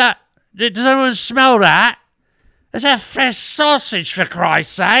 Does anyone smell that? Is that fresh sausage, for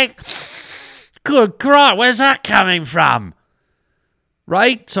Christ's sake? Good God, where's that coming from?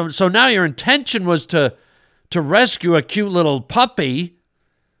 Right? So now your intention was to rescue a cute little puppy,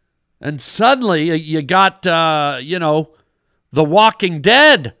 and suddenly you got The Walking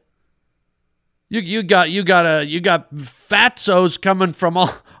Dead. You got fatzos coming from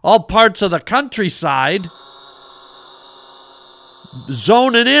all parts of the countryside,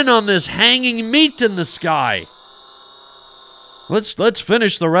 zoning in on this hanging meat in the sky. Let's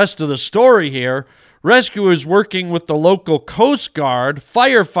finish the rest of the story here. Rescuers working with the local Coast Guard,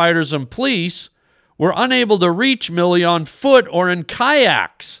 firefighters, and police were unable to reach Millie on foot or in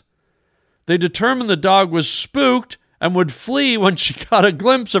kayaks. They determined the dog was spooked and would flee when she got a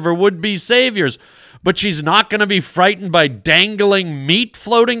glimpse of her would-be saviors. But she's not going to be frightened by dangling meat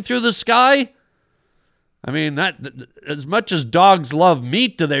floating through the sky? I mean, that as much as dogs love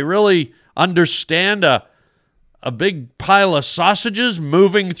meat, do they really understand a big pile of sausages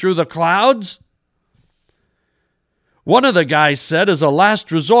moving through the clouds? One of the guys said, as a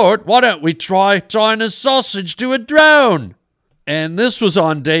last resort, why don't we try tying a sausage to a drone? And this was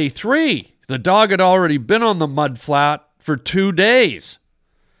on day 3. The dog had already been on the mudflat for 2 days.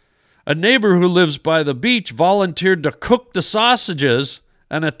 A neighbor who lives by the beach volunteered to cook the sausages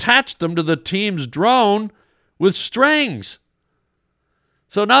and attached them to the team's drone with strings.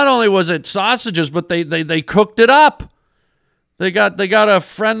 So not only was it sausages, but they cooked it up. They got a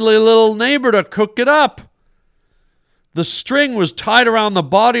friendly little neighbor to cook it up. The string was tied around the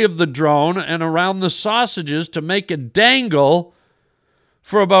body of the drone and around the sausages to make it dangle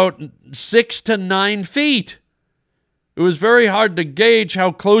for about 6 to 9 feet. It was very hard to gauge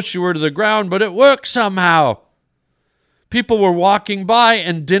how close you were to the ground, but it worked somehow. People were walking by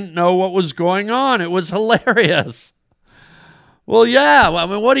and didn't know what was going on. It was hilarious. Well, yeah. I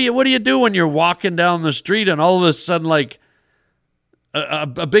mean, what do you do when you're walking down the street and all of a sudden, like,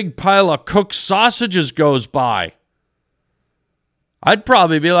 a big pile of cooked sausages goes by? I'd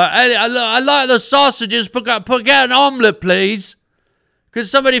probably be like, hey, I like the sausages. Put out an omelette, please. Could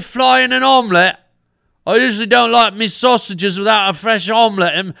somebody fly in an omelette? I usually don't like me sausages without a fresh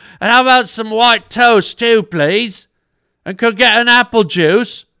omelette. And how about some white toast too, please? And could get an apple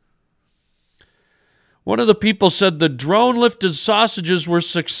juice? One of the people said the drone-lifted sausages were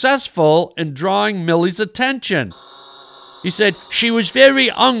successful in drawing Millie's attention. He said she was very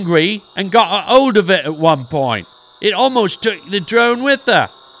hungry and got a hold of it at one point. It almost took the drone with her.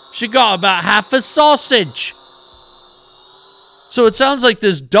 She got about half a sausage. So it sounds like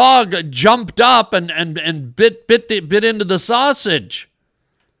this dog jumped up and bit into the sausage.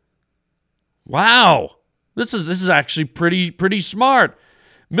 Wow. This is actually pretty smart.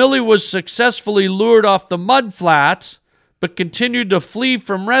 Millie was successfully lured off the mudflats but continued to flee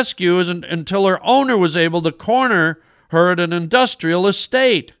from rescues until her owner was able to corner her at an industrial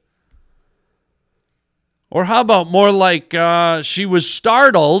estate. Or how about more like she was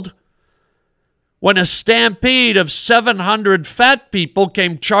startled when a stampede of 700 fat people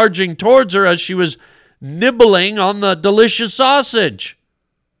came charging towards her as she was nibbling on the delicious sausage.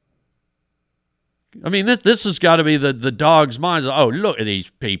 I mean, this has got to be the dog's mind. Oh, look at these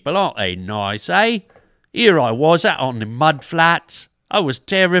people, aren't they nice, eh? Here I was out on the mud flats. I was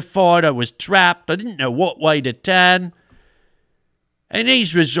terrified, I was trapped, I didn't know what way to turn. And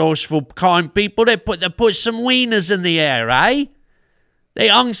these resourceful, kind people, they put some wieners in the air, eh? They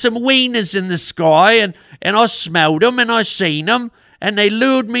hung some wieners in the sky, and I smelled them, and I seen them, and they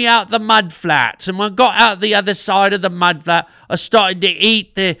lured me out the mud flats. And when I got out the other side of the mud flat, I started to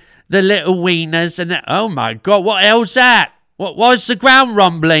eat the little wieners, and oh my God, what hell's that? Why's the ground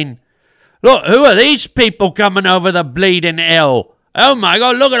rumbling? Look, who are these people coming over the bleeding hill? Oh my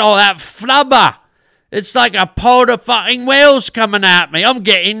God, look at all that flubber. It's like a pod of fucking whales coming at me. I'm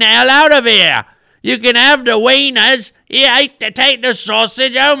getting the hell out of here. You can have the wieners. Yeah, take the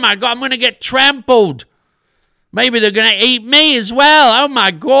sausage. Oh my God, I'm going to get trampled. Maybe they're going to eat me as well. Oh my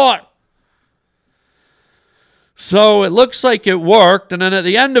God. So it looks like it worked. And then at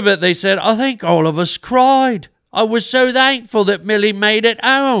the end of it, they said, I think all of us cried. I was so thankful that Millie made it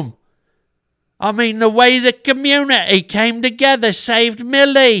home. I mean, the way the community came together saved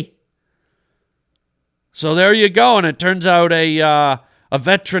Millie. So there you go. And it turns out a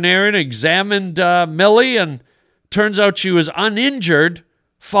veterinarian examined Millie, and turns out she was uninjured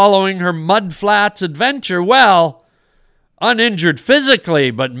following her mud flats adventure. Well, uninjured physically,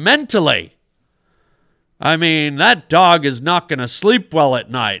 but mentally. I mean, that dog is not going to sleep well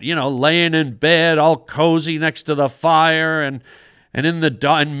at night. You know, laying in bed all cozy next to the fire, and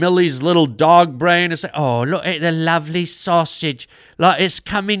in Millie's little dog brain, it's like, oh, look at the lovely sausage. Like it's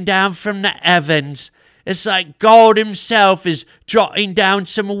coming down from the heavens. It's like God himself is jotting down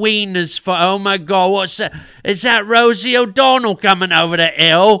some wieners for, oh my God, what's that? Is that Rosie O'Donnell coming over the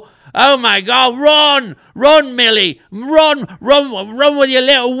hill? Oh my God, run, Millie, run with your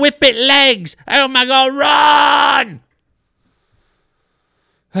little whippet legs. Oh my God, run!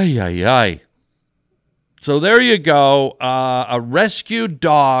 Ay. So there you go, a rescued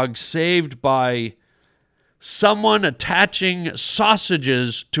dog saved by someone attaching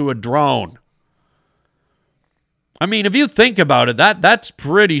sausages to a drone. I mean, if you think about it, that's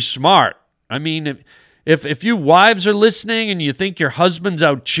pretty smart. I mean, if you wives are listening and you think your husband's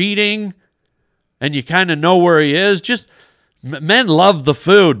out cheating and you kind of know where he is, just men love the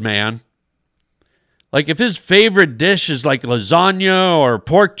food, man. Like if his favorite dish is like lasagna or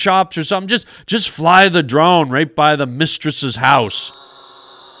pork chops or something, just fly the drone right by the mistress's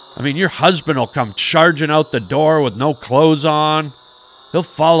house. I mean, your husband will come charging out the door with no clothes on. He'll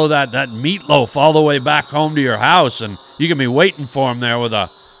follow that meatloaf all the way back home to your house, and you can be waiting for him there with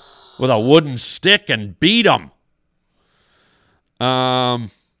a wooden stick and beat him.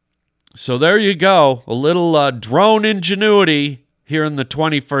 So there you go. A little drone ingenuity here in the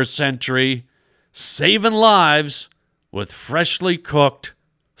 21st century, saving lives with freshly cooked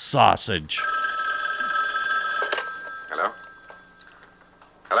sausage.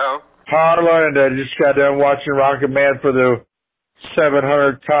 Hello? Harland, I just got done watching Rocket Man for the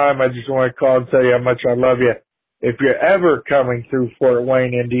 700th time. I just want to call and tell you how much I love you. If you're ever coming through Fort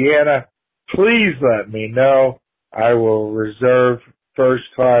Wayne, Indiana, please let me know. I will reserve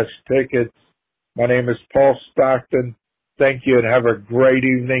first-class tickets. My name is Paul Stockton. Thank you and have a great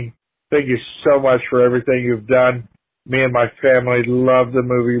evening. Thank you so much for everything you've done. Me and my family love the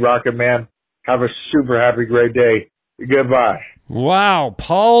movie Rocket Man. Have a super happy, great day. Goodbye. Wow,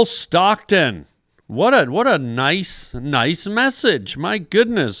 Paul Stockton. What a nice message. My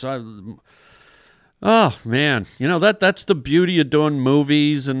goodness. Oh man, you know that's the beauty of doing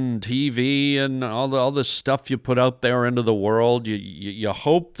movies and TV and all the stuff you put out there into the world. You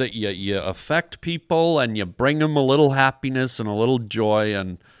hope that you affect people and you bring them a little happiness and a little joy.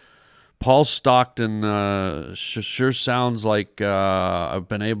 And Paul Stockton sure sounds like I've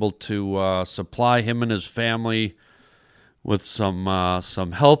been able to supply him and his family with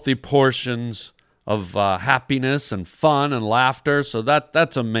some healthy portions of happiness and fun and laughter. So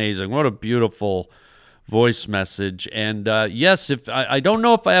that's amazing. What a beautiful voice message. And yes, if I don't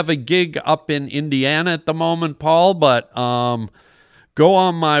know if I have a gig up in Indiana at the moment, Paul, but go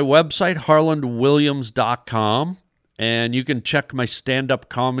on my website, harlandwilliams.com, and you can check my stand-up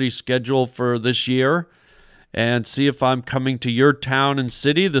comedy schedule for this year and see if I'm coming to your town and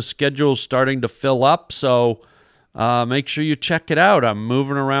city. The schedule's starting to fill up, so make sure you check it out. I'm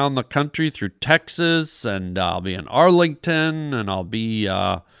moving around the country through Texas, and I'll be in Arlington, and I'll be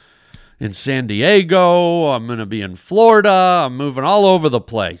in San Diego. I'm going to be in Florida. I'm moving all over the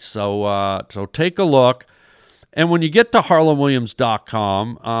place. So take a look. And when you get to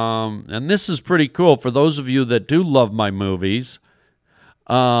harlandwilliams.com, and this is pretty cool for those of you that do love my movies,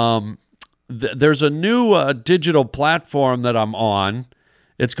 there's a new digital platform that I'm on.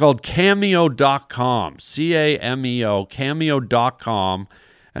 It's called Cameo.com, C-A-M-E-O, Cameo.com.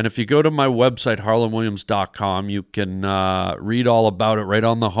 And if you go to my website, harlandwilliams.com, you can read all about it right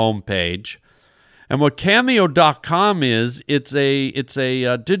on the homepage. And what Cameo.com is, it's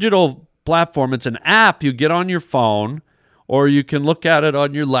a digital platform. It's an app you get on your phone, or you can look at it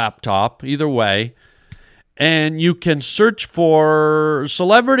on your laptop, either way. And you can search for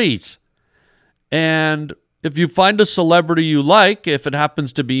celebrities. And if you find a celebrity you like, if it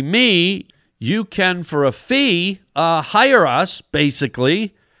happens to be me, you can, for a fee, hire us,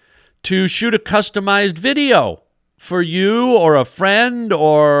 basically, to shoot a customized video for you or a friend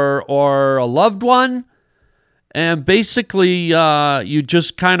or a loved one. And basically, you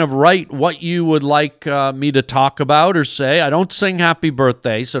just kind of write what you would like me to talk about or say. I don't sing happy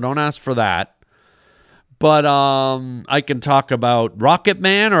birthday, so don't ask for that. But I can talk about Rocket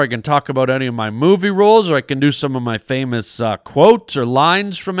Man, or I can talk about any of my movie roles, or I can do some of my famous quotes or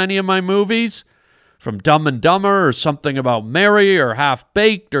lines from any of my movies, from Dumb and Dumber, or something about Mary, or Half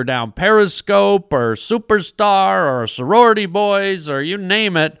Baked, or Down Periscope, or Superstar, or Sorority Boys, or you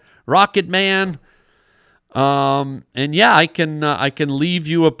name it, Rocket Man. And yeah, I can leave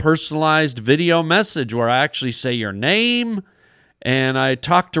you a personalized video message where I actually say your name, and I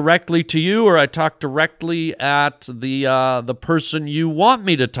talk directly to you, or I talk directly at the person you want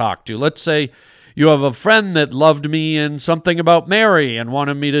me to talk to. Let's say you have a friend that loved me in Something About Mary and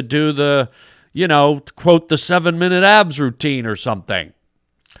wanted me to do the, quote, the 7-minute abs routine or something.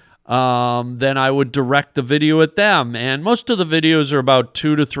 Then I would direct the video at them. And most of the videos are about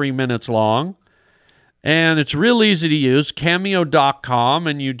 2 to 3 minutes long. And it's real easy to use, Cameo.com,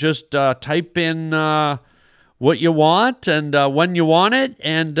 and you just type in what you want and when you want it,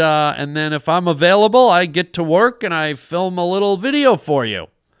 and then if I'm available, I get to work and I film a little video for you.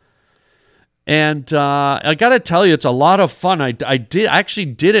 And I got to tell you, it's a lot of fun. I actually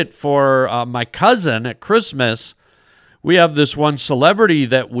did it for my cousin at Christmas. We have this one celebrity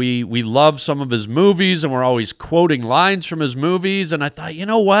that we love some of his movies, and we're always quoting lines from his movies. And I thought, you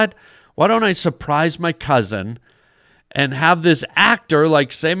know what? Why don't I surprise my cousin and have this actor,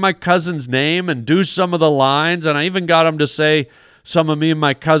 say my cousin's name and do some of the lines? And I even got him to say some of me and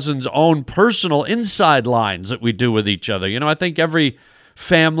my cousin's own personal inside lines that we do with each other. I think every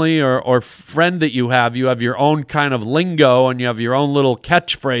family or friend that you have your own kind of lingo, and you have your own little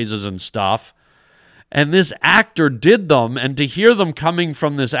catchphrases and stuff. And this actor did them, and to hear them coming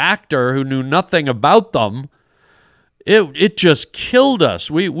from this actor who knew nothing about them, It just killed us.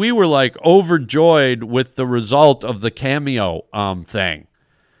 We were overjoyed with the result of the Cameo thing.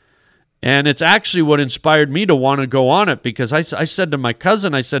 And it's actually what inspired me to want to go on it, because I said to my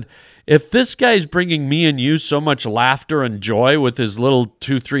cousin, I said, if this guy's bringing me and you so much laughter and joy with his little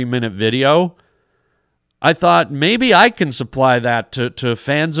 2-3 minute video, I thought maybe I can supply that to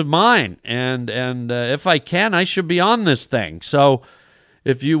fans of mine. And if I can, I should be on this thing. So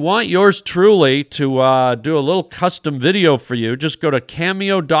if you want yours truly to do a little custom video for you, just go to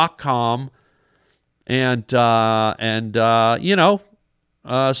Cameo.com and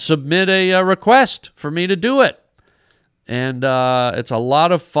submit a request for me to do it. And it's a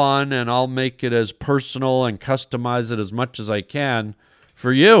lot of fun, and I'll make it as personal and customize it as much as I can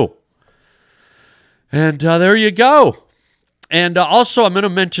for you. And there you go. And also, I'm going to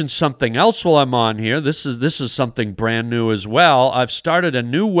mention something else while I'm on here. This is something brand new as well. I've started a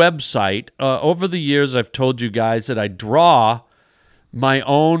new website. Over the years, I've told you guys that I draw my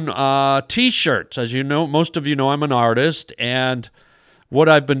own T-shirts. As you know, most of you know, I'm an artist. And what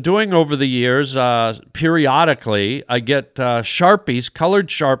I've been doing over the years, periodically, I get Sharpies, colored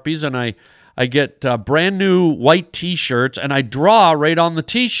Sharpies, and I get brand new white T-shirts, and I draw right on the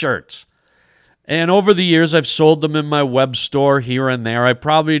T-shirts. And over the years, I've sold them in my web store here and there. I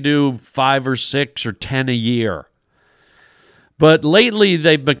probably do 5 or 6 or 10 a year. But lately,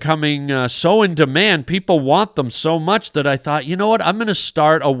 they've becoming so in demand. People want them so much that I thought, you know what? I'm going to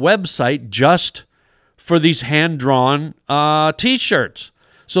start a website just for these hand-drawn T-shirts.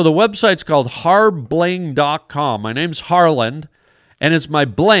 So the website's called harbling.com. My name's Harland, and it's my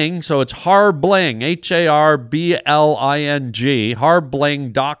bling, so it's Harbling, Harbling,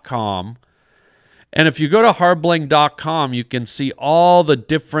 harbling.com. And if you go to harbling.com, you can see all the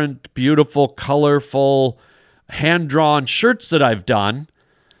different beautiful, colorful hand-drawn shirts that I've done.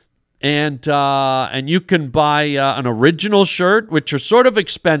 And you can buy an original shirt, which are sort of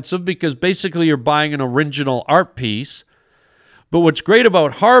expensive because basically you're buying an original art piece. But what's great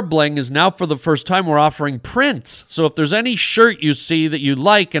about Harbling is now for the first time we're offering prints. So if there's any shirt you see that you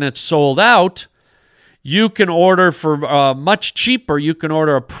like and it's sold out, you can order for much cheaper. You can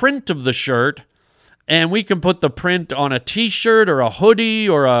order a print of the shirt, and we can put the print on a t-shirt or a hoodie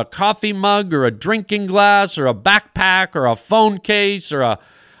or a coffee mug or a drinking glass or a backpack or a phone case or a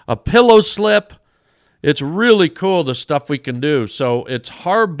pillow slip. It's really cool, the stuff we can do. So it's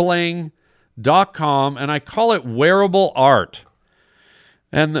harbling.com, and I call it wearable art.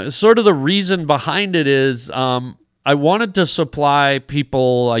 And the reason behind it is I wanted to supply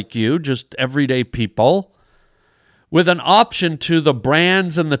people like you, just everyday people, with an option to the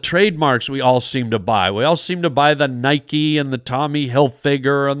brands and the trademarks we all seem to buy. We all seem to buy the Nike and the Tommy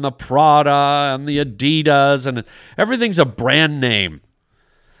Hilfiger and the Prada and the Adidas, and everything's a brand name.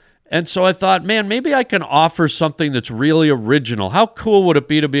 And so I thought, man, maybe I can offer something that's really original. How cool would it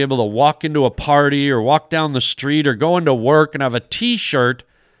be to be able to walk into a party or walk down the street or go into work and have a t-shirt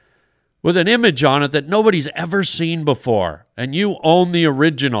with an image on it that nobody's ever seen before, and you own the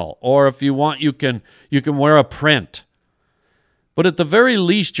original, or if you want, you can wear a print. But at the very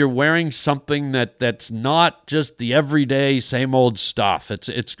least, you're wearing something that's not just the everyday same old stuff.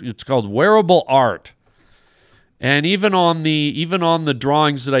 It's called wearable art. And even on the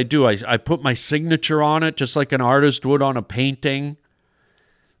drawings that I do, I put my signature on it, just like an artist would on a painting.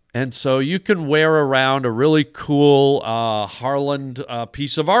 And so you can wear around a really cool Harland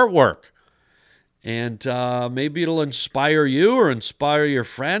piece of artwork. And maybe it'll inspire you or inspire your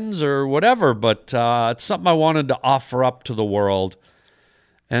friends or whatever. But it's something I wanted to offer up to the world.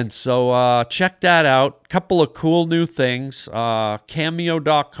 And so check that out. Couple of cool new things.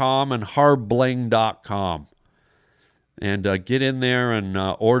 Cameo.com and harbling.com. And get in there and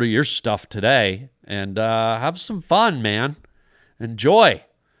order your stuff today. And have some fun, man. Enjoy.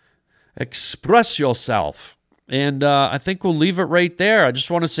 Express yourself. And I think we'll leave it right there. I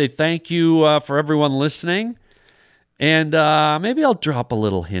just want to say thank you for everyone listening. And maybe I'll drop a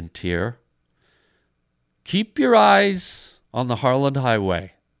little hint here. Keep your eyes on the Harland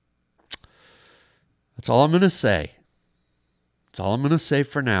Highway. That's all I'm going to say. That's all I'm going to say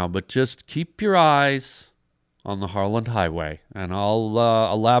for now. But just keep your eyes on the Harland Highway. And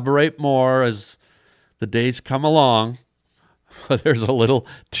I'll elaborate more as the days come along. There's a little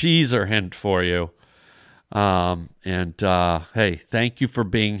teaser hint for you. Hey, thank you for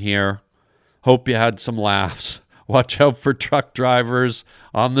being here. Hope you had some laughs. Watch out for truck drivers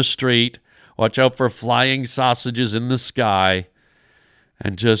on the street. Watch out for flying sausages in the sky.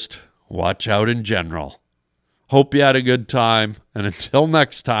 And just watch out in general. Hope you had a good time. And until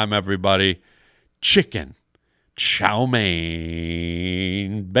next time, everybody, chicken chow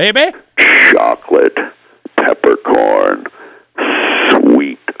mein, baby. Chocolate, peppercorn, sweet.